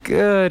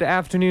Good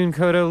afternoon,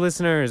 Kodo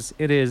listeners.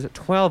 It is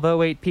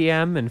 12:08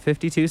 p.m. and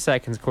 52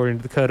 seconds according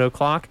to the Kodo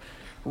clock.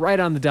 Right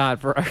on the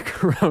dot for our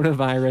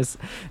coronavirus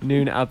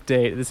noon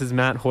update. This is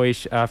Matt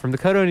Hoish from the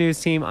Kodo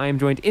News team. I am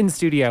joined in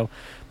studio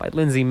by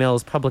Lindsay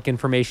Mills, public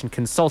information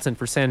consultant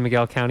for San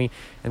Miguel County,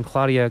 and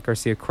Claudia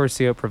Garcia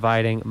Curcio,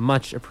 providing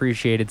much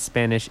appreciated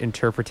Spanish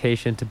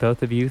interpretation to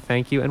both of you.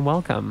 Thank you and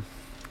welcome.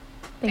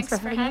 Thanks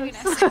for having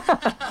us.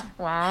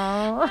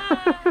 Wow.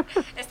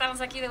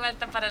 Estamos aquí de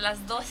vuelta para las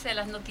 12,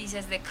 las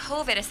noticias de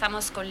COVID.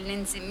 Estamos con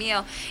Lindsay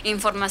Mills,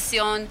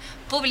 información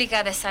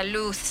pública de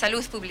salud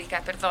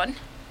pública, perdón.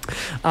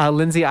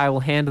 Lindsay, I will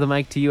hand the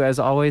mic to you as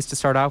always to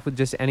start off with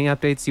just any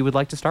updates you would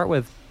like to start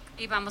with.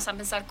 Y vamos a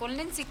empezar con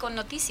Lindsay con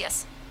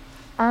noticias.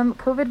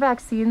 COVID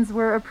vaccines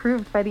were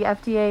approved by the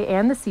FDA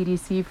and the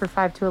CDC for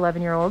 5 to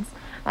 11-year-olds.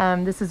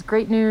 This is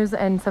great news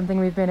and something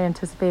we've been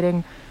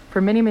anticipating for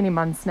many, many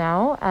months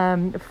now.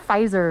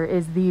 Pfizer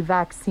is the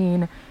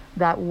vaccine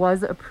that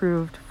was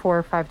approved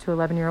for 5 to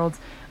 11-year-olds.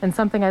 And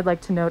something I'd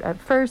like to note at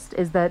first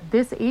is that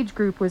this age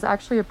group was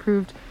actually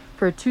approved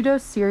for a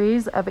 2-dose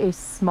series of a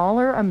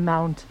smaller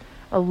amount,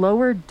 a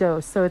lower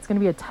dose. So it's going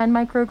to be a 10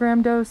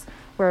 microgram dose,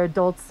 where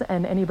adults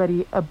and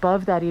anybody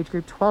above that age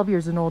group, 12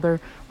 years and older,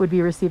 would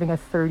be receiving a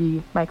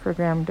 30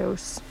 microgram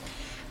dose.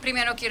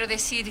 Primero quiero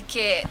decir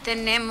que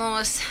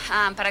tenemos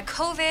para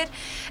COVID,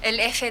 el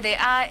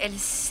FDA, el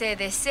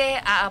CDC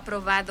ha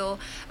aprobado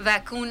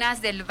vacunas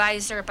del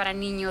Pfizer para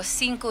niños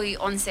 5 y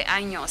 11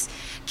 años.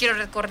 Quiero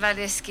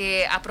recordarles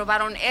que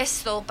aprobaron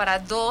esto para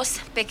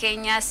 2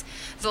 pequeñas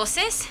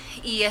dosis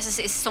y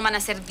eso van a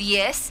ser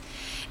 10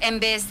 en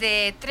vez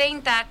de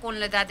 30 con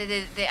la edad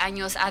de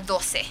años a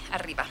 12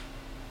 arriba.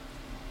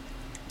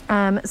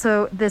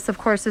 So this, of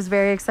course, is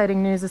very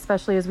exciting news,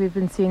 especially as we've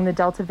been seeing the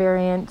Delta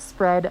variant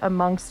spread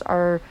amongst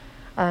our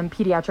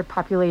pediatric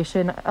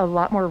population a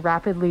lot more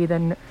rapidly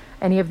than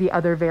any of the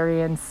other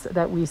variants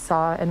that we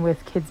saw. And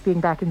with kids being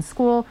back in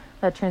school,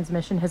 that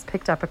transmission has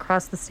picked up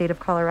across the state of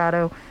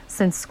Colorado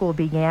since school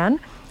began,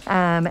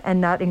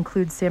 and that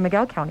includes San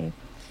Miguel County.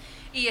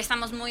 Y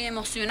estamos muy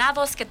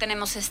emocionados que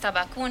tenemos esta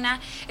vacuna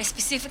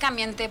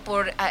específicamente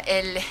por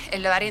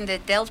el variante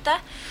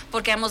Delta,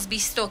 porque hemos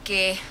visto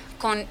que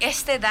con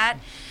esta edad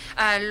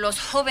los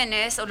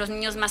jóvenes o los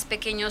niños más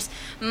pequeños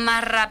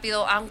más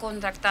rápido han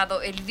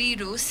contactado el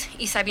virus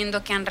y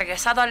sabiendo que han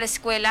regresado a la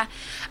escuela,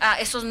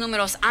 esos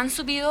números han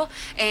subido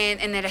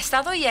en el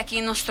estado y aquí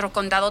en nuestro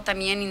condado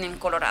también y en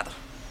Colorado.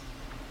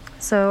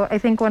 So I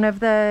think one of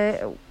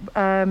the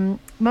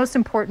most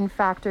important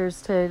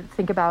factors to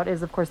think about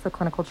is, of course, the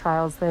clinical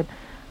trials that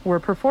were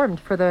performed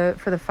for the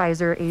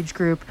Pfizer age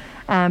group.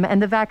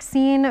 And the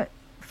vaccine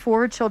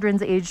for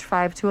children's aged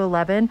 5 to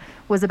 11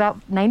 was about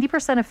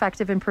 90%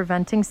 effective in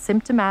preventing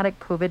symptomatic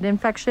COVID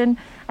infection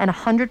and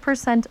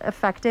 100%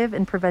 effective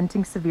in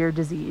preventing severe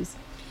disease.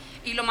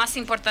 Y lo más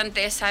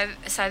importante es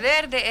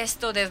saber de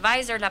esto de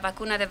Pfizer, la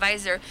vacuna de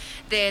Pfizer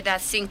de edad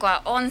 5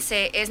 a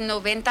 11 es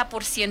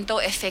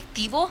 90%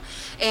 efectivo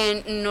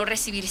en no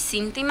recibir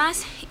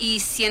síntomas y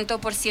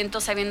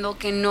 100% sabiendo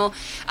que no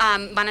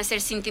van a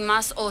ser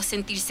síntomas o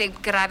sentirse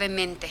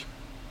gravemente.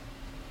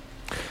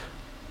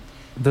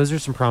 Those are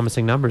some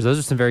promising numbers. Those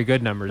are some very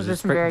good numbers.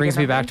 It brings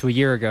me back to a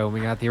year ago when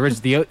we got the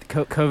original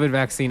COVID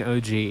vaccine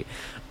OG.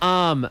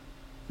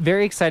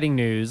 Very exciting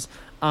news.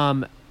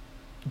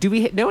 Do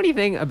we know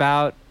anything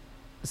about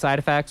side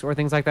effects or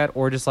things like that,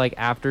 or just like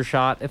after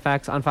shot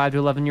effects on 5 to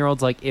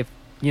 11-year-olds? Like if,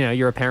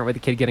 you're a parent with a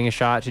kid getting a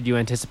shot, should you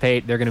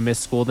anticipate they're going to miss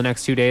school the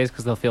next 2 days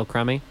because they'll feel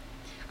crummy?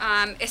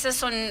 Esos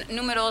son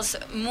números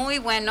muy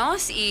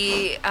buenos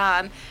y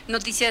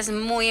noticias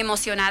muy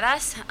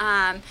emocionadas,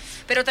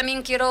 pero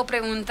también quiero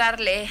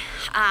preguntarle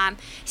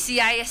si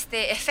hay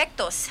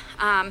efectos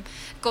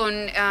con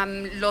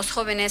los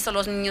jóvenes o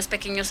los niños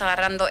pequeños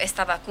agarrando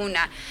esta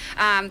vacuna.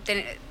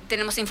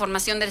 Tenemos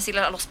información de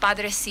decirle a los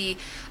padres si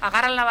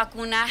agarran la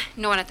vacuna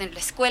no van a tener la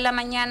escuela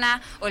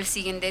mañana o el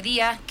siguiente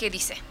día. ¿Qué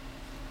dice?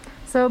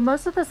 So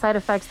most of the side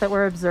effects that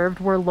were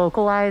observed were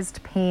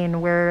localized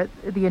pain where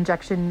the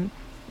injection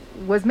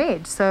was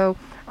made. So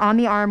on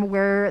the arm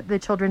where the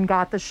children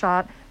got the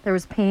shot, there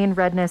was pain,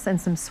 redness, and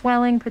some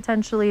swelling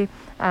potentially,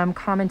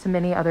 common to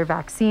many other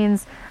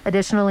vaccines.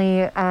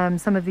 Additionally,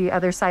 some of the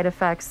other side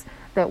effects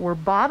that were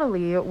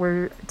bodily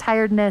were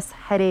tiredness,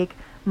 headache,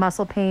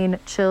 muscle pain,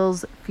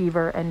 chills,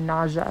 fever, and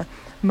nausea.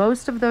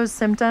 Most of those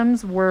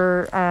symptoms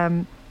were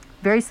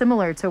very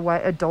similar to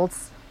what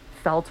adults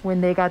felt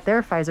when they got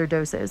their Pfizer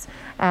doses.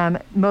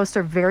 Most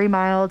are very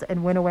mild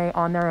and went away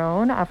on their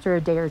own after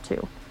a day or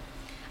two.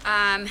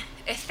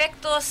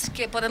 Efectos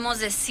que podemos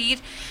decir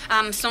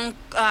son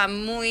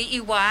muy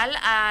igual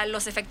a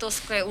los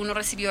efectos que uno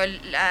recibió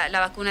la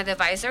vacuna de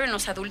Pfizer en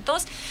los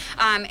adultos.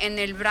 En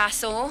el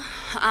brazo,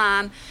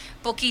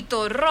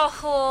 poquito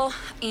rojo,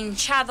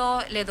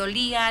 hinchado, le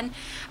dolían,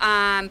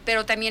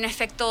 pero también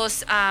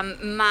efectos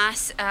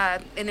más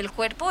en el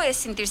cuerpo es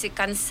sentirse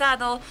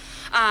cansado,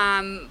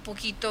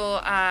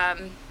 poquito.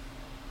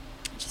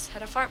 Just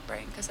had a fart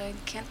brain because I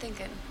can't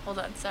think. Hold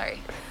on, sorry.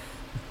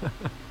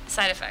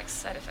 Side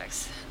effects.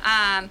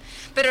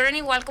 Pero eran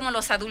igual como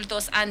los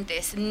adultos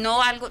antes,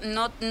 no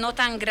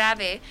tan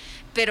grave,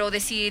 pero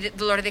decir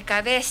dolor de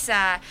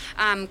cabeza,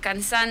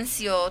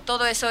 cansancio,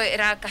 todo eso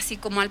era casi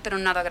como pero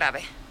nada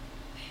grave.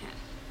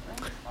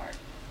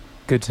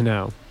 Good to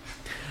know.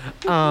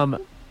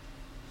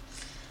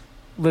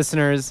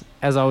 Listeners,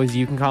 as always,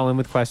 you can call in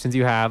with questions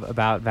you have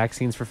about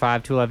vaccines for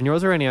 5 to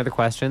 11-year-olds or any other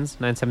questions,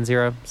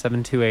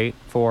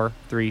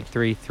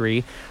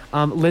 970-728-4333.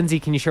 Lindsay,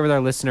 can you share with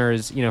our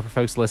listeners, for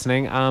folks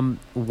listening,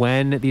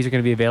 when these are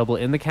going to be available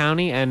in the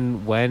county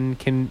and when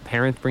can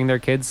parents bring their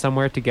kids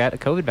somewhere to get a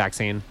COVID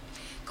vaccine?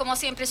 Como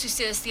siempre, si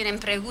ustedes tienen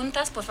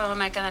preguntas, por favor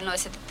marcan al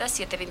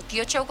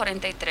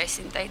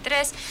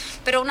 970-728-4333.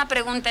 Pero una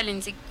pregunta,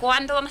 Lindsay,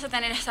 ¿cuándo vamos a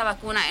tener esta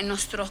vacuna en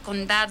nuestro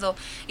condado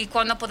y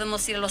cuándo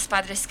podemos ir a los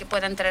padres que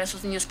puedan traer a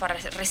sus niños para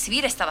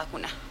recibir esta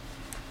vacuna?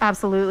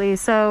 Absolutely.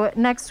 So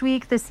next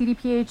week, the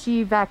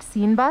CDPHE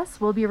vaccine bus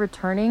will be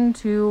returning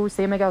to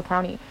San Miguel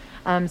County.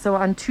 So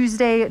on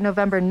Tuesday,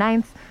 November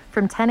 9th,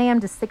 from 10 a.m.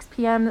 to 6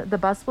 p.m., the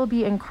bus will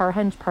be in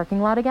Carhenge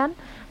parking lot again.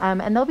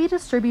 And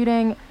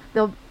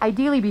they'll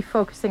ideally be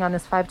focusing on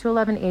this 5 to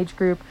 11 age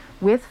group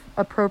with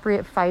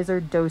appropriate Pfizer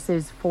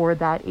doses for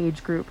that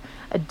age group.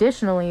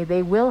 Additionally,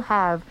 they will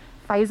have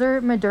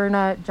Pfizer,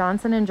 Moderna,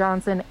 Johnson &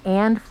 Johnson,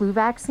 and flu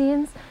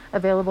vaccines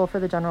available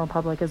for the general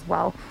public as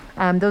well.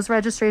 Those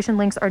registration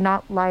links are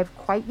not live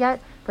quite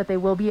yet, but they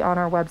will be on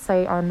our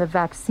website on the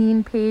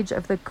vaccine page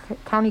of the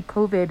county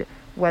COVID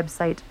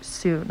website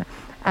soon.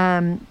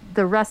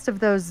 The rest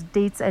of those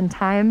dates and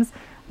times,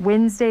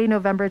 Wednesday,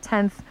 November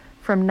 10th,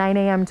 from 9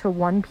 a.m. to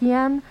 1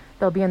 p.m.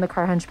 They'll be in the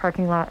Carhenge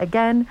parking lot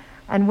again.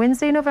 And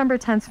Wednesday, November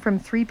 10th, from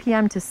 3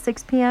 p.m. to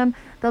 6 p.m.,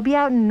 they'll be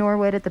out in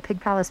Norwood at the Pig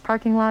Palace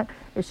parking lot,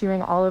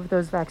 issuing all of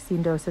those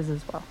vaccine doses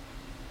as well.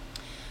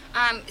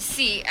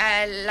 Sí,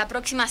 la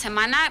próxima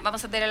semana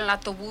vamos a tener el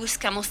autobús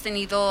que hemos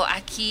tenido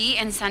aquí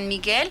en San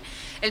Miguel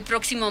el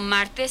próximo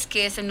martes,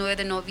 que es el 9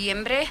 de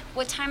noviembre.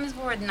 What time is the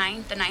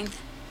 9th? The 9th?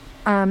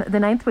 The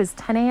 9th was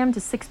 10 a.m.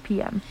 to 6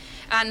 p.m.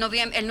 El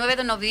 9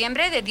 de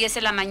noviembre de 10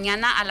 de la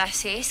mañana a las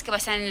 6, que va a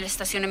estar en el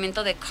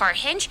estacionamiento de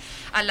Carhenge,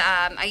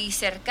 ahí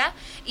cerca,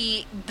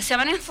 y se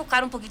van a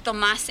enfocar un poquito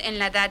más en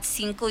la edad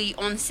 5 y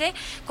 11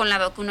 con la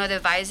vacuna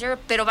de Pfizer,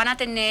 pero van a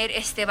tener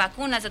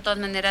vacunas de todas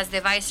maneras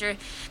de Pfizer,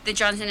 de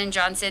Johnson &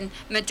 Johnson,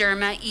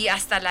 Moderna y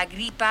hasta la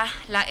gripa,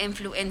 la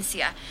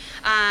influencia.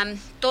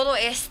 Todo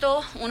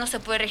esto uno se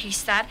puede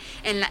registrar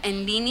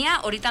en línea.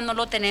 Ahorita no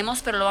lo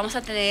tenemos, pero lo vamos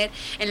a tener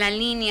en la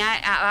línea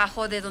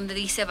abajo de donde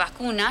dice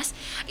vacunas.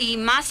 Y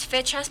más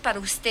fechas para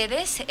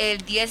ustedes,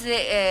 el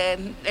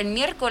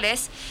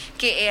miércoles,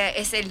 que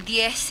es el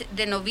 10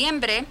 de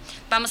noviembre,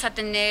 vamos a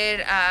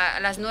tener a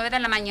las 9 de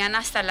la mañana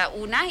hasta la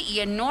 1 y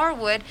en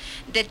Norwood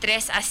de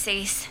 3 a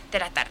 6 de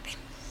la tarde.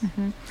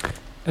 Mm-hmm.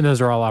 And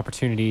those are all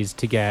opportunities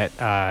to get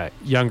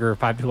younger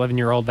 5 to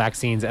 11-year-old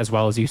vaccines, as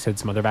well as you said,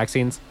 some other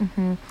vaccines.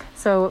 Mm-hmm.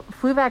 So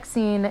flu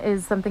vaccine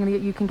is something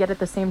that you can get at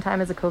the same time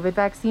as a COVID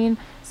vaccine.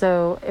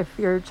 So if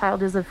your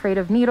child is afraid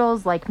of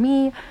needles, like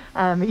me,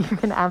 you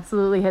can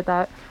absolutely hit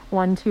that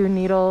 1-2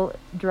 needle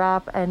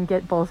drop and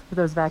get both of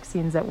those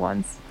vaccines at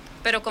once.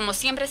 Pero como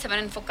siempre se van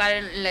a enfocar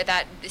en la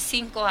edad de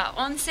 5 a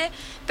 11,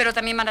 pero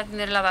también van a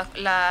tener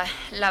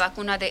la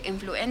vacuna de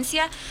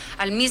influencia.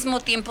 Al mismo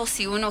tiempo,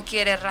 si uno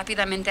quiere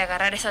rápidamente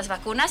agarrar esas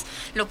vacunas,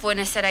 lo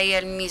pueden hacer ahí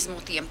al mismo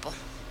tiempo.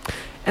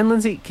 And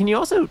Lindsay, can you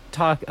also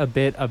talk a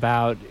bit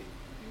about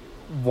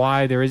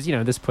why there is,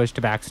 this push to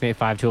vaccinate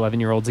 5 to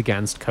 11-year-olds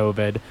against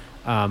COVID?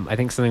 I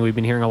think something we've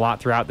been hearing a lot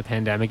throughout the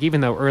pandemic,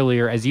 even though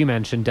earlier, as you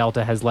mentioned,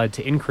 Delta has led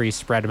to increased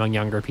spread among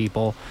younger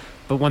people.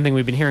 But one thing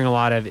we've been hearing a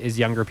lot of is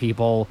younger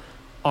people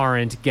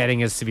aren't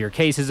getting as severe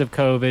cases of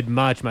COVID,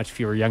 much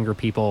fewer younger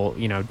people,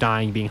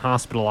 dying, being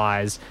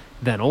hospitalized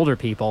than older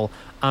people.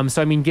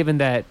 So, given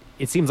that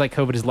it seems like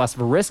COVID is less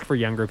of a risk for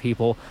younger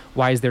people,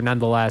 why is there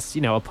nonetheless,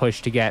 a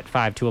push to get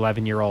 5 to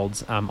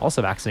 11-year-olds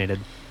also vaccinated?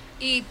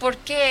 ¿Y por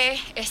qué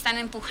están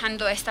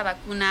empujando esta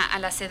vacuna a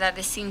las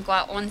edades 5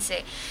 a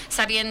 11?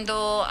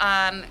 Sabiendo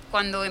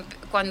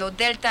cuando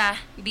Delta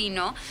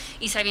vino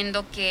y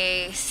sabiendo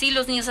que sí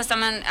los niños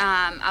estaban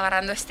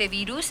agarrando este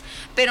virus,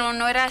 pero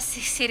no era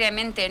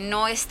seriamente,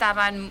 no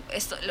estaban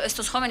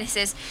estos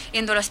jóvenes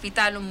yendo al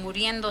hospital o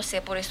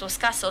muriéndose por estos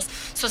casos.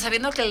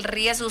 Sabiendo que el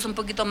riesgo es un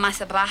poquito más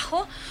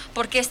bajo,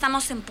 ¿por qué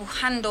estamos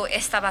empujando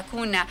esta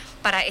vacuna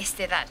para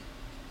esta edad?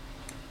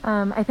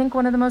 I think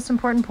one of the most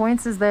important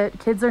points is that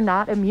kids are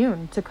not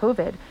immune to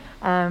COVID.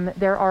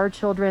 There are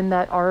children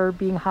that are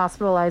being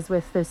hospitalized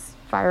with this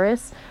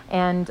virus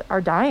and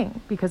are dying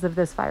because of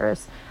this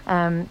virus.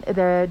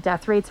 The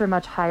death rates are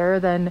much higher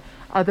than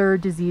other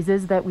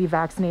diseases that we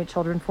vaccinate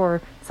children for,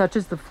 such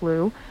as the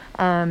flu.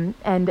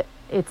 And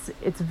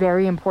it's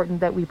very important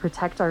that we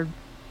protect our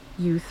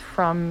youth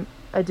from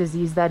a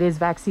disease that is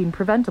vaccine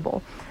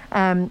preventable.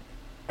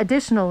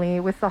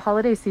 Additionally, with the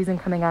holiday season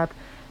coming up,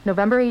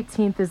 November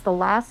 18th is the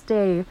last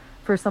day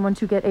for someone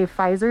to get a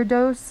Pfizer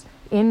dose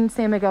in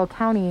San Miguel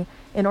County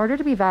in order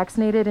to be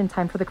vaccinated in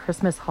time for the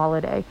Christmas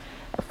holiday,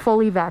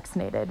 fully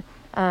vaccinated.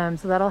 So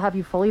that'll have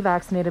you fully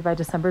vaccinated by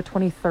December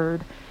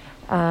 23rd.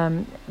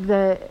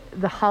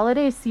 The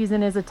holiday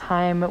season is a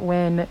time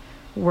when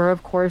we're,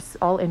 of course,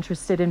 all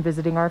interested in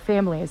visiting our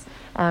families.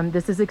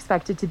 This is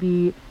expected to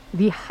be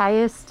the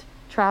highest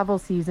travel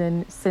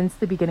season since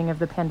the beginning of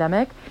the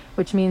pandemic,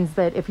 which means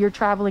that if you're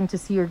traveling to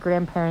see your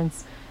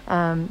grandparents,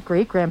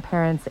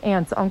 great-grandparents,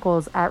 aunts,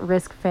 uncles,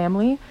 at-risk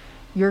family,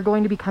 you're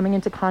going to be coming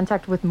into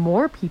contact with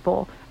more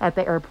people at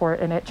the airport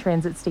and at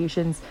transit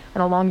stations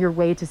and along your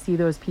way to see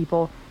those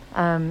people.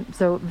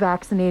 So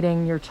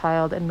vaccinating your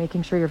child and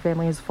making sure your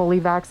family is fully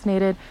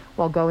vaccinated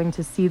while going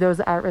to see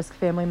those at-risk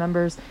family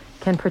members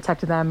can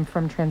protect them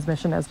from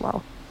transmission as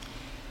well.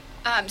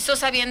 So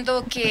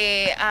sabiendo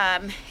que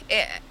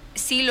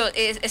sí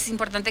es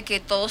importante que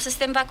todos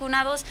estén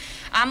vacunados,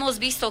 hemos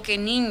visto que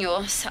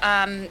niños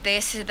de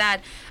esa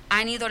edad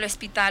han ido al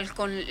hospital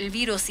con el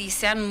virus y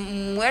se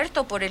han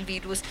muerto por el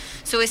virus.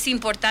 So es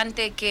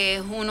importante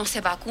que uno se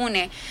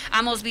vacune.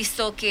 Hemos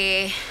visto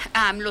que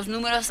los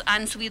números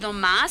han subido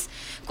más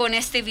con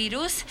este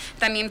virus.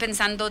 También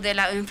pensando de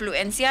la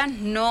influencia,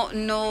 no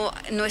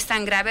es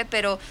tan grave,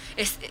 pero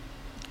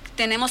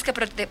tenemos que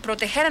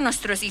proteger a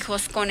nuestros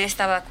hijos con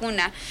esta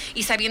vacuna.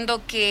 Y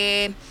sabiendo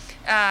que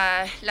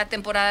la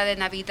temporada de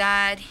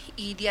Navidad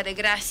y Día de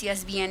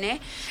Gracias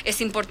viene, es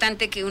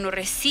importante que uno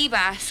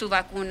reciba su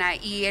vacuna,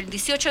 y el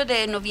 18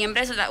 de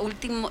noviembre es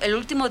el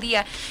último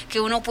día que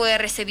uno puede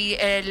recibir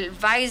el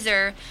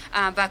Pfizer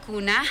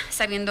vacuna,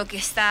 sabiendo que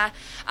está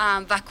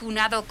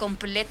vacunado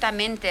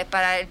completamente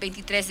para el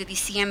 23 de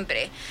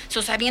diciembre.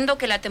 So, sabiendo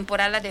que la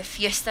temporada de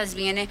fiestas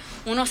viene,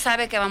 uno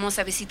sabe que vamos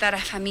a visitar a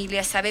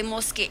familias,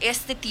 sabemos que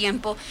este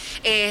tiempo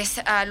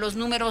los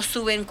números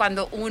suben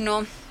cuando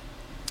uno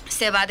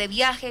se va de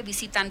viaje,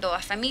 visitando a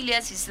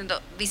familias,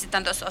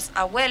 visitando a sus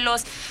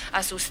abuelos,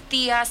 a sus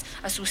tías,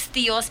 a sus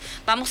tíos.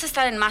 Vamos a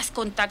estar en más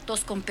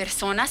contactos con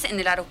personas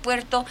en el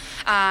aeropuerto.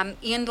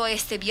 Yendo a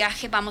este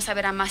viaje vamos a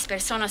ver a más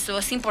personas. So,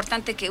 es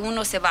importante que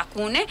uno se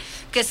vacune,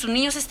 que sus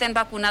niños estén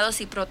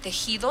vacunados y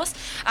protegidos.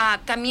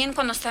 También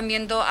cuando están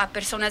viendo a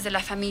personas de la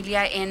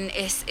familia en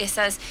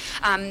esos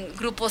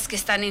grupos que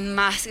están en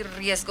más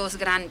riesgos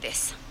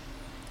grandes.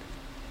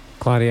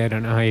 Claudia, I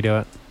don't know how you do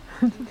it.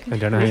 I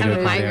don't know how I you do have it.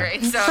 a Claudia.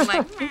 migraine, so I'm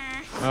like,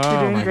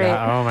 doing great.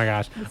 Oh my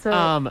gosh. So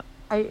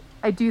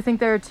I do think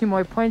there are two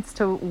more points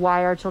to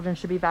why our children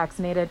should be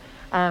vaccinated,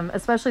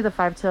 especially the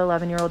 5 to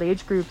 11-year-old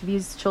age group.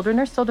 These children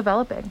are still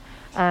developing.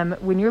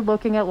 When you're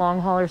looking at long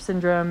hauler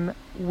syndrome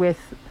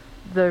with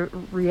the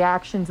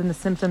reactions and the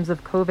symptoms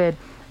of COVID,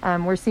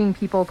 we're seeing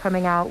people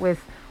coming out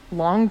with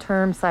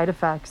long-term side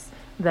effects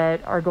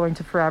that are going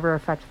to forever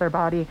affect their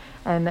body,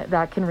 and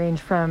that can range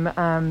from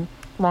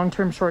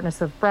long-term shortness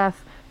of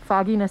breath,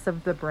 fogginess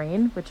of the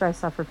brain, which I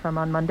suffer from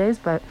on Mondays,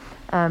 but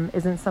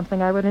isn't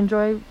something I would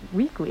enjoy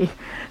weekly,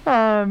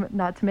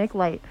 not to make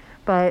light.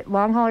 But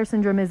long hauler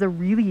syndrome is a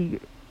really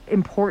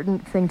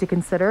important thing to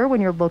consider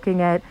when you're looking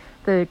at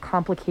the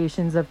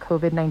complications of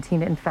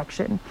COVID-19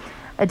 infection.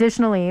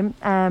 Additionally,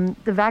 the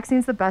vaccine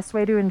is the best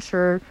way to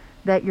ensure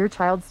that your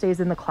child stays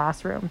in the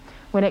classroom.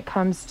 When it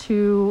comes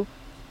to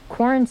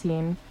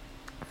quarantine,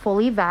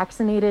 fully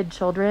vaccinated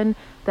children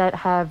that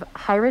have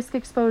high-risk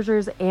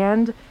exposures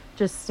and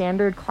just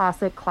standard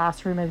classic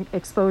classroom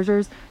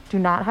exposures do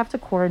not have to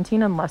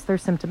quarantine unless they're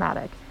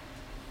symptomatic.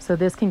 So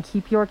this can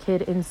keep your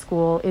kid in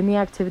school, in the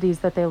activities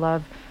that they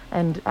love,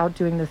 and out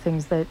doing the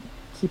things that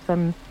keep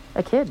them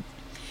a kid.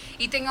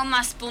 Y tengo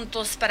más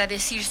puntos para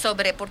decir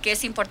sobre por qué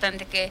es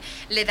importante que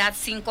la edad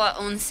 5 a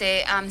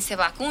 11 se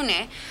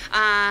vacune.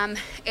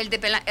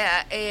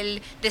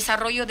 El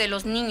desarrollo de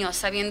los niños,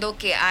 sabiendo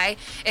que hay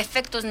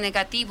efectos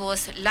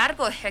negativos,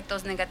 largos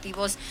efectos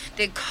negativos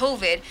de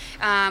COVID,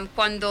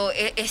 cuando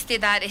esta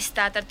edad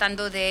está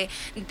tratando de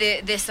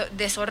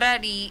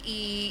desarrollar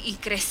y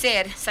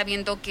crecer,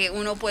 sabiendo que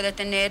uno puede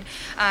tener,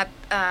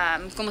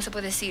 ¿cómo se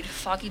puede decir?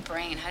 Foggy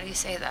brain, how do you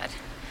say that?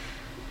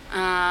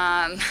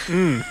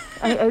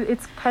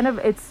 It's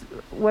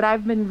what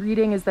I've been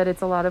reading is that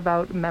it's a lot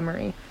about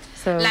memory.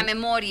 So, la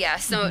memoria,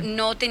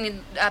 no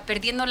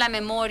perdiendo la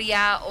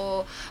memoria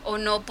o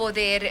no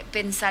poder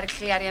pensar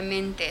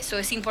claramente.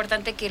 Es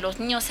importante que los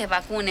niños se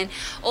vacunen.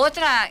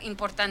 Otra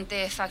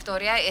importante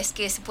factoria es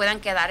que se puedan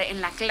quedar en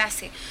la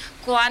clase.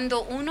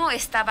 Cuando uno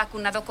está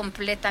vacunado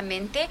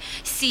completamente,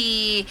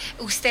 si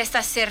usted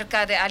está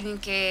cerca de alguien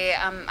que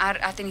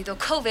ha tenido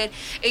COVID,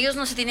 ellos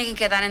no se tienen que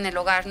quedar en el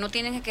hogar, no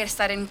tienen que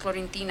estar en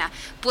cuarentena.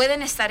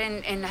 Pueden estar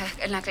en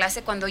la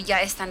clase cuando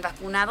ya están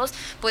vacunados,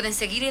 pueden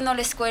seguir yendo a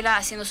la escuela,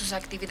 haciendo sus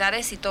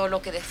actividades y todo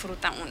lo que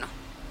disfruta uno.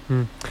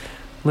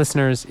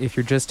 Listeners, if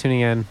you're just tuning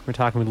in, we're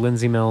talking with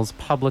Lindsay Mills,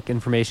 Public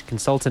Information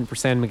Consultant for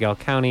San Miguel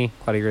County,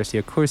 Claudia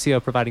Garcia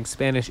Curcio providing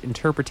Spanish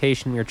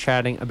interpretation. We are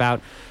chatting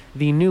about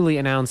the newly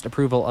announced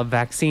approval of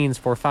vaccines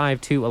for 5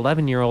 to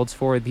 11-year-olds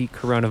for the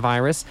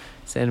coronavirus.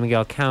 San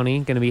Miguel County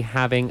going to be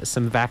having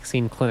some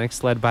vaccine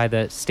clinics led by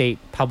the state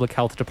public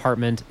health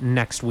department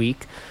next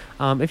week.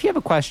 If you have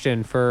a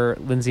question for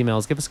Lindsay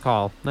Mills, give us a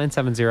call,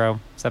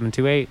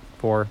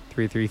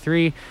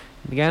 970-728-4333.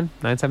 Again,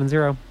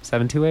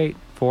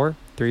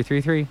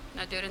 970-728-4333.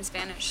 Now do it in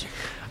Spanish.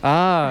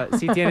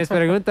 Si tienes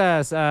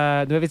preguntas,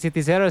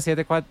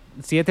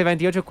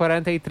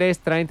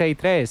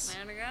 970-728-4333.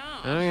 There we go.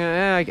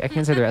 I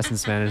can't say the rest in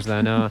Spanish,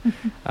 though. No.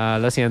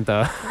 Lo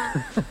siento.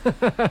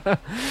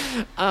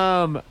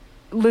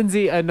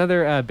 Lindsay,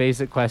 another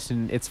basic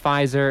question. It's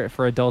Pfizer.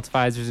 For adults,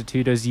 Pfizer's a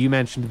 2-dose. You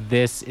mentioned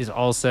this is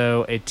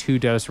also a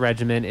 2-dose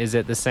regimen. Is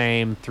it the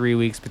same 3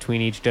 weeks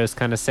between each dose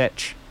kind of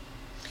sitch?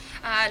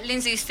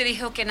 Lindsay, usted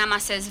dijo que nada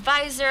más es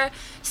Pfizer,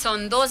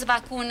 son 2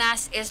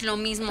 vacunas, es lo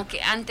mismo que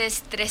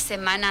antes, 3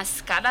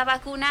 semanas cada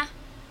vacuna.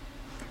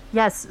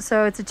 Yes,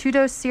 so it's a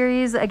 2-dose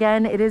series.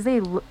 Again, it is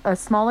a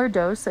smaller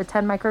dose, a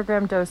 10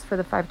 microgram dose for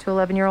the 5 to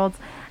 11-year-olds,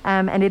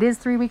 and it is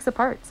 3 weeks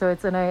apart. So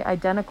it's an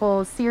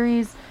identical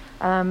series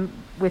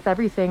with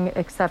everything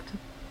except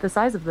the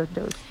size of the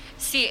dose.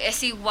 Sí,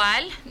 es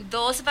igual,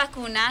 2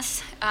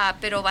 vacunas,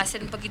 pero va a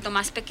ser un poquito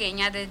más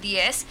pequeña, de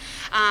 10,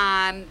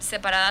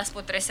 separadas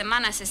por 3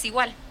 semanas, es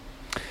igual.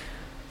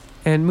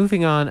 And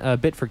moving on a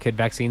bit for kid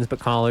vaccines, but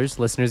callers,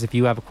 listeners, if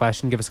you have a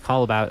question, give us a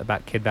call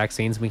about kid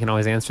vaccines. We can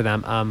always answer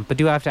them. But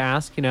do have to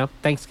ask,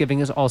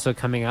 Thanksgiving is also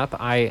coming up.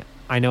 I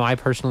know I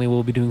personally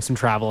will be doing some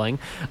traveling.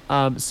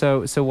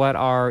 So what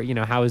are,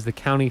 how is the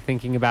county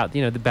thinking about,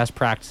 the best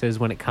practices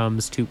when it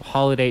comes to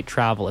holiday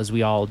travel as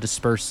we all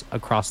disperse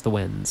across the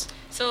winds?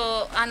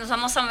 So, nos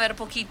vamos a mover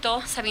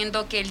poquito,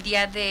 sabiendo que el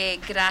Día de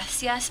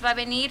Gracias va a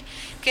venir.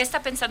 ¿Qué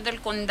está pensando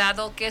el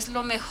condado? ¿Qué es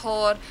lo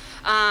mejor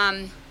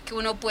que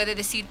uno puede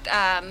decir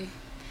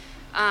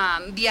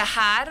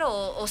viajar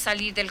o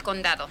salir del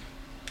condado?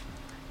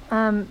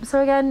 So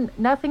again,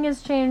 nothing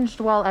has changed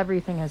while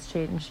everything has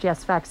changed.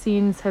 Yes,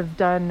 vaccines have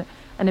done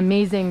an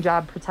amazing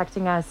job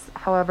protecting us.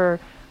 However,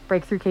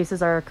 breakthrough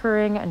cases are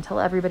occurring until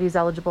everybody's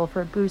eligible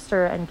for a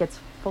booster and gets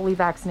fully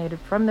vaccinated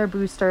from their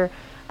booster.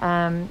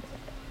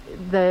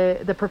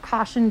 The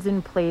precautions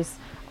in place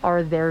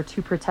are there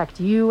to protect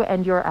you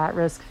and your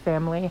at-risk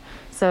family.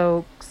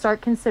 So start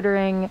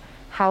considering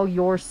how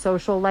your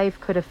social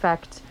life could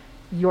affect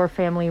your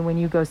family when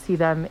you go see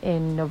them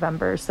in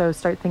November. So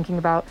start thinking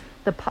about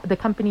the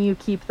company you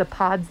keep, the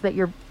pods that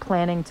you're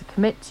planning to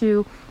commit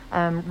to,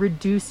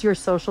 reduce your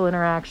social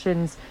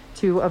interactions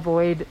to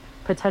avoid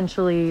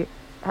potentially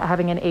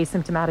having an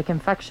asymptomatic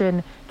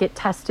infection, get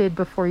tested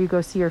before you go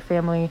see your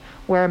family,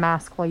 wear a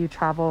mask while you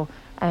travel,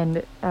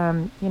 and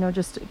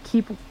just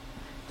keep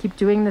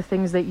doing the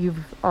things that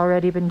you've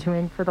already been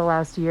doing for the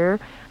last year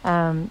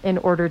in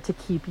order to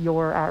keep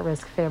your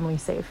at-risk family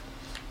safe.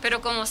 Pero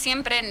como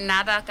siempre,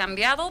 nada ha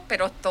cambiado,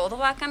 pero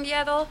todo ha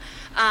cambiado,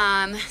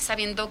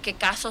 sabiendo que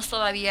casos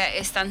todavía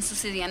están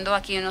sucediendo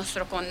aquí en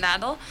nuestro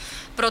condado,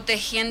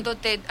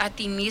 protegiéndote a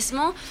ti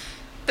mismo,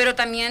 pero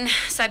también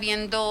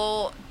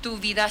sabiendo tu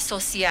vida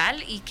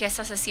social y qué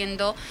estás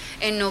haciendo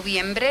en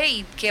noviembre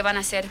y qué van a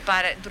hacer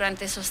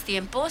durante esos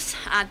tiempos,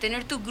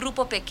 tener tu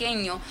grupo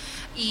pequeño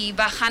y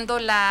bajando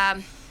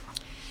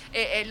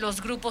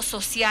los grupos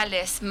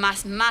sociales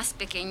más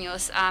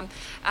pequeños,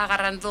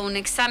 agarrando un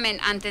examen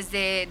antes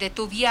de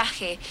tu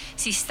viaje.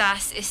 Si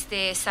estás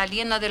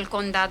saliendo del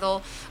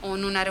condado o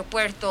en un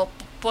aeropuerto,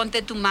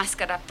 ponte tu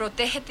máscara,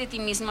 protégete a ti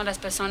mismo, a las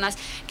personas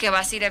que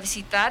vas a ir a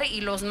visitar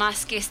y los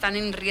más que están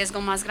en riesgo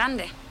más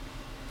grande.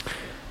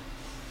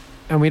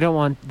 And we don't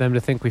want them to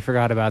think we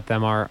forgot about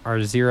them, our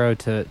 0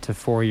 to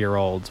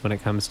 4-year-olds when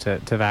it comes to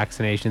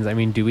vaccinations. I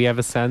mean, do we have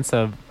a sense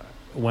of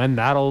when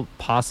that'll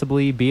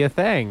possibly be a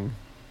thing?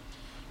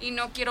 Y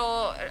no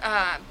quiero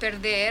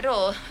perder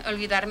o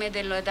olvidarme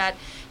de la edad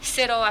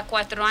 0 a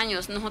 4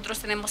 años. Nosotros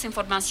tenemos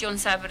información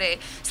sobre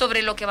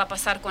lo que va a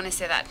pasar con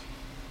esa edad.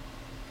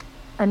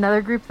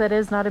 Another group that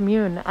is not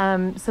immune.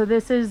 So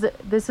this is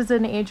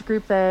an age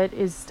group that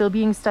is still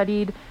being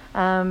studied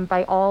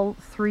by all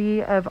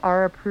 3 of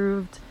our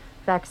approved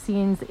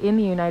vaccines in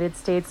the United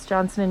States.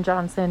 Johnson &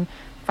 Johnson,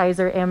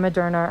 Pfizer, and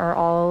Moderna are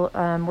all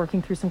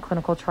working through some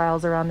clinical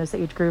trials around this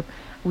age group.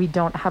 We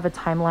don't have a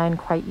timeline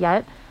quite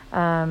yet.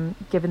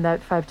 Given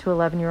that 5 to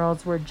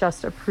 11-year-olds were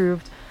just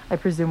approved, I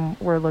presume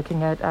we're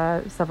looking at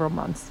several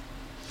months.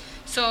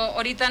 So,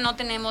 ahorita no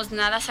tenemos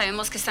nada,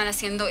 sabemos que están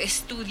haciendo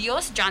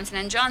estudios,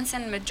 Johnson &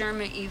 Johnson,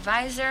 Moderna y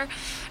Pfizer,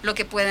 lo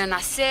que pueden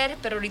hacer,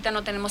 pero ahorita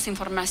no tenemos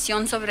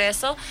información sobre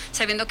eso,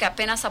 sabiendo que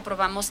apenas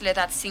aprobamos la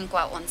edad 5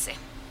 a 11.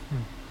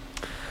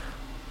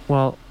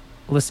 Well,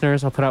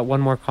 listeners, I'll put out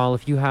one more call.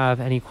 If you have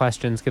any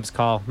questions, give us a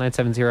call,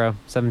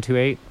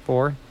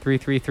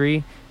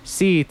 970-728-4333.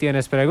 Si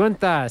tienes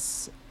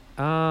preguntas,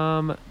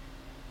 nos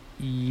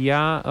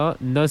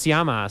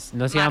llamas.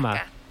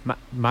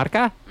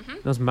 ¿Marca? Uh-huh.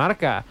 Nos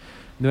marca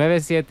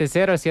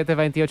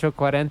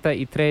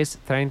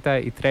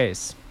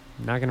 970-728-4333.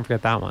 Not going to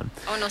forget that one.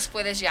 O nos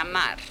puedes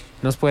llamar.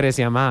 Nos puedes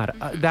llamar.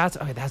 Mm-hmm. That's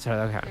right. Okay. There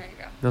you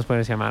go. Nos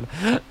puedes llamar.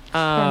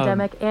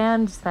 Pandemic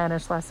and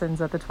Spanish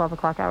lessons at the 12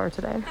 o'clock hour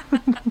today.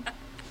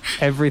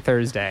 Every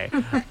Thursday.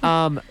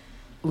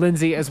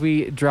 Lindsay, as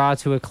we draw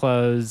to a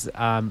close,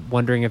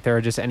 wondering if there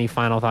are just any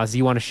final thoughts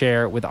you want to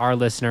share with our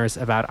listeners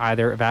about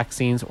either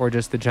vaccines or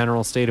just the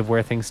general state of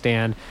where things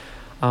stand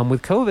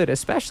with COVID,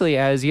 especially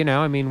as,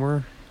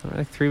 we're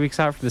like 3 weeks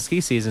out from the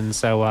ski season,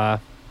 so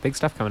big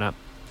stuff coming up.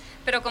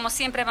 Pero como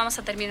siempre vamos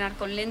a terminar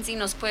con Lindsay.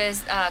 ¿Nos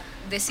puedes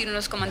decir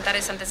unos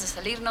comentarios antes de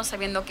salirnos,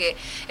 sabiendo que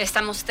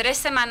estamos 3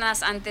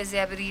 semanas antes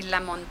de abrir la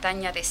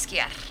montaña de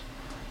esquiar?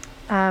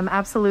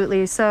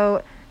 Absolutely.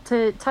 So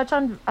to touch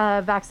on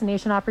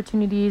vaccination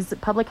opportunities,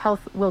 Public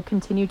Health will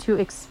continue to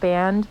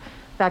expand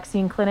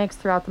vaccine clinics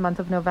throughout the month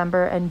of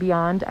November and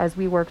beyond as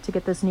we work to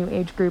get this new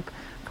age group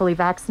fully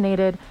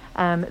vaccinated.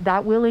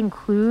 That will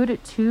include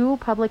 2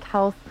 Public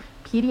Health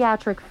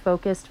pediatric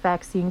focused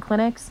vaccine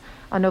clinics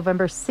on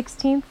November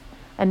 16th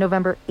and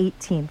November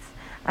 18th.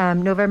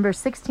 November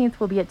 16th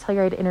will be at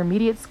Telluride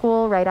Intermediate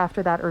School right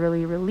after that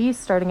early release,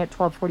 starting at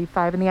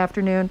 12:45 in the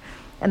afternoon.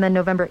 And then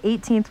November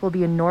 18th will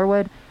be in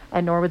Norwood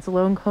at Norwood's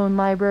Lone Cone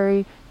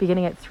Library,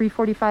 beginning at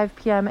 3:45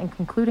 p.m. and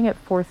concluding at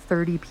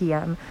 4:30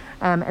 p.m.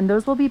 And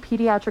those will be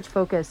pediatric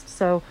focused.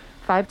 So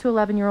 5 to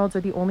 11-year-olds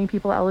are the only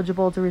people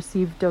eligible to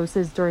receive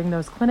doses during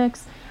those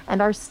clinics.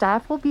 And our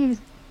staff will be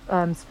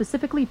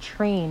specifically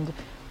trained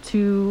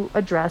to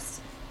address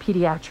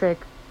pediatric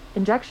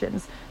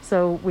injections.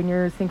 So when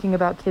you're thinking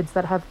about kids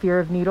that have fear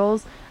of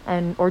needles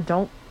or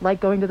don't like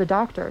going to the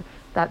doctor,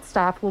 that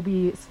staff will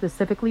be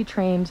specifically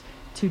trained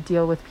to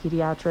deal with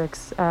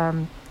pediatrics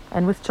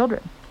and with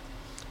children.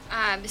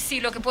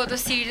 Sí, lo que puedo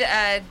decir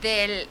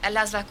de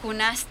las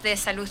vacunas de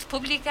salud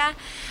pública,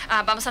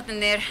 vamos a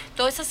tener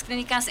todas esas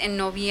clínicas en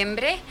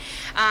noviembre,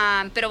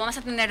 pero vamos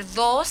a tener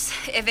 2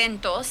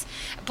 eventos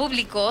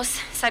públicos,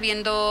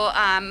 sabiendo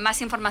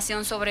más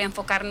información sobre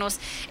enfocarnos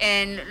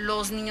en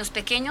los niños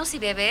pequeños y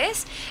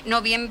bebés.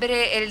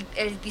 Noviembre,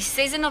 el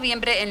 16 de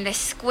noviembre en la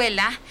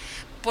escuela,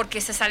 porque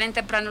se salen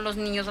temprano los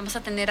niños, vamos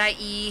a tener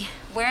ahí,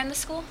 where in the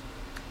school?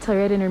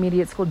 Telluride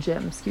Intermediate School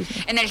Gym, excuse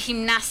me. En el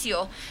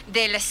gimnasio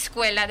de la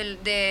escuela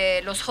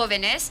de los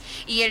jóvenes,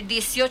 y el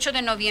 18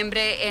 de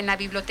noviembre en la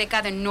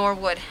biblioteca de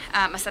Norwood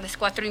hasta las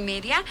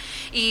 4:30,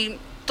 y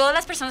todas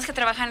las personas que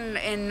trabajan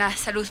en la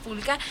salud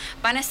pública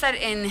van a estar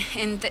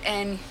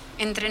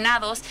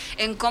entrenados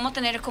en cómo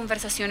tener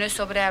conversaciones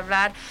sobre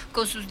hablar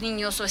con sus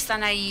niños, o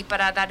están ahí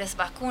para darles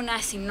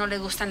vacunas si no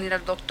les gustan ir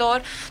al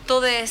doctor.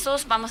 Todo eso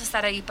vamos a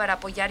estar ahí para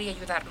apoyar y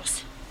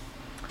ayudarlos.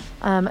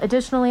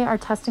 Additionally, our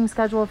testing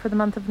schedule for the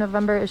month of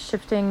November is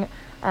shifting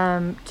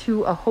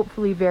to a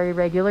hopefully very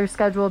regular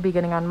schedule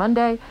beginning on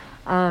Monday.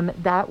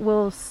 That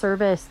will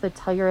service the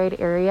Telluride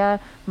area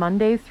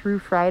Monday through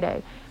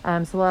Friday.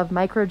 So we'll have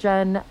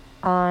Microgen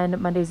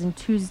on Mondays and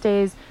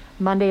Tuesdays.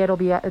 Monday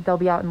they'll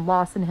be out in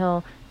Lawson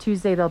Hill.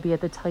 Tuesday they'll be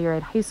at the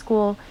Telluride High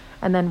School.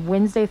 And then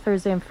Wednesday,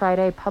 Thursday, and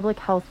Friday, Public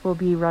Health will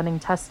be running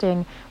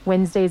testing.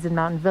 Wednesdays in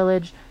Mountain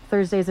Village,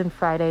 Thursdays and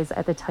Fridays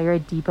at the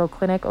Telluride Depot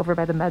Clinic over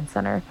by the Med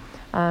Center.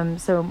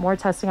 So more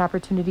testing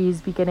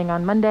opportunities beginning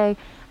on Monday.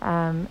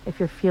 If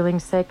you're feeling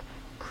sick,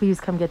 please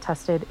come get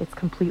tested. It's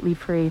completely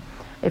free.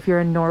 If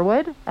you're in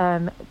Norwood,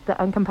 the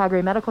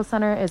Uncompahgre Medical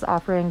Center is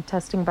offering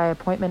testing by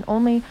appointment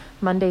only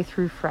Monday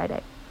through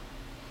Friday.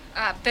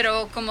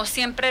 Pero como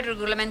siempre,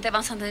 regularmente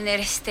vamos a tener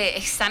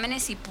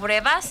exámenes y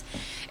pruebas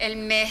el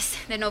mes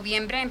de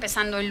noviembre,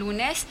 empezando el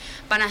lunes.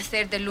 Van a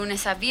ser de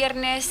lunes a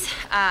viernes.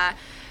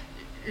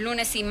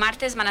 Lunes y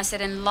martes van a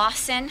ser en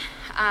Lawson.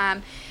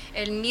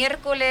 El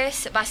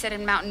miércoles va a ser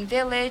en Mountain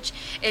Village.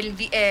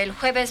 El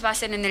jueves va a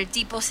ser en el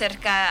Depot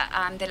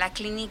cerca de la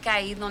clínica,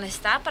 ahí donde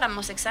está, para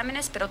los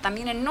exámenes, pero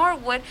también en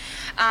Norwood.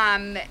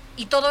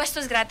 Y todo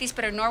esto es gratis,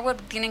 pero en Norwood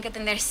tienen que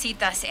tener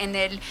citas en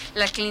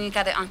la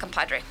clínica de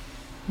Uncompahgre.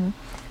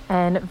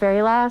 And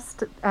very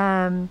last,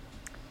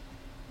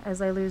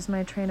 as I lose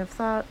my train of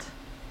thought.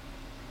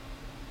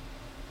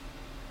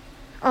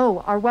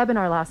 Oh, our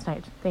webinar last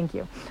night. Thank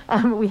you.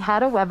 We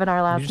had a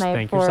webinar last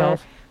night for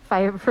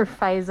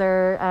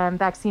Pfizer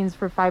vaccines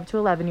for 5 to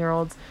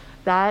 11-year-olds.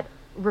 That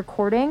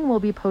recording will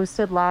be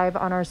posted live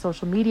on our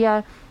social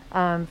media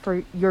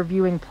for your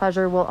viewing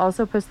pleasure. We'll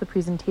also post the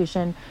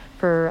presentation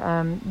for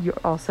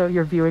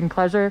your viewing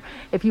pleasure.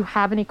 If you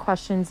have any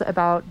questions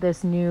about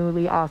this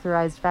newly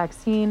authorized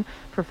vaccine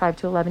for 5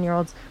 to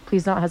 11-year-olds,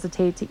 please don't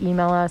hesitate to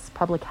email us,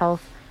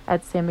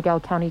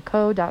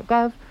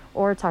 publichealth@sanmiguelcountyco.gov,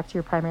 or talk to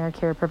your primary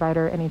care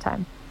provider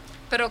anytime.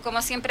 Pero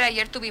como siempre,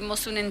 ayer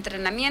tuvimos un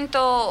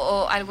entrenamiento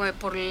o algo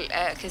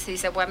que se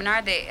dice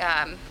webinar de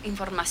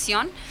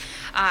información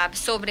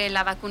sobre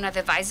la vacuna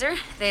de Pfizer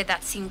de edad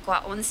 5 a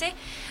 11.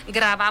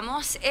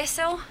 Grabamos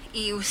eso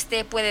y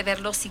usted puede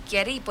verlo si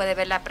quiere, y puede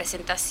ver la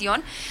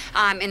presentación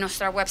en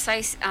nuestra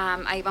website.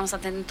 Ahí vamos a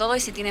tener todo, y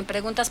si tienen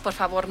preguntas, por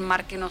favor,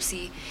 márquenos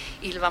y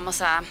le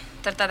vamos a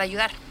tratar de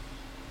ayudar.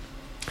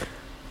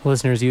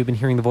 Listeners, you've been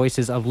hearing the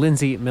voices of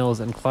Lindsay Mills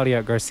and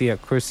Claudia Garcia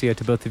Crucia.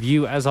 To both of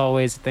you, as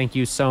always, thank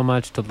you so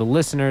much. To the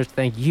listeners,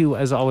 thank you,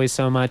 as always,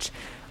 so much.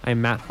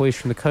 I'm Matt Hoish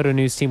from the KOTO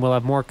News team. We'll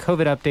have more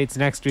COVID updates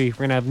next week.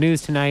 We're going to have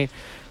news tonight.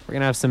 We're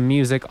going to have some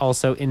music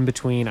also in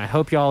between. I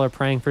hope y'all are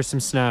praying for some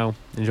snow.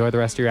 Enjoy the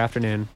rest of your afternoon.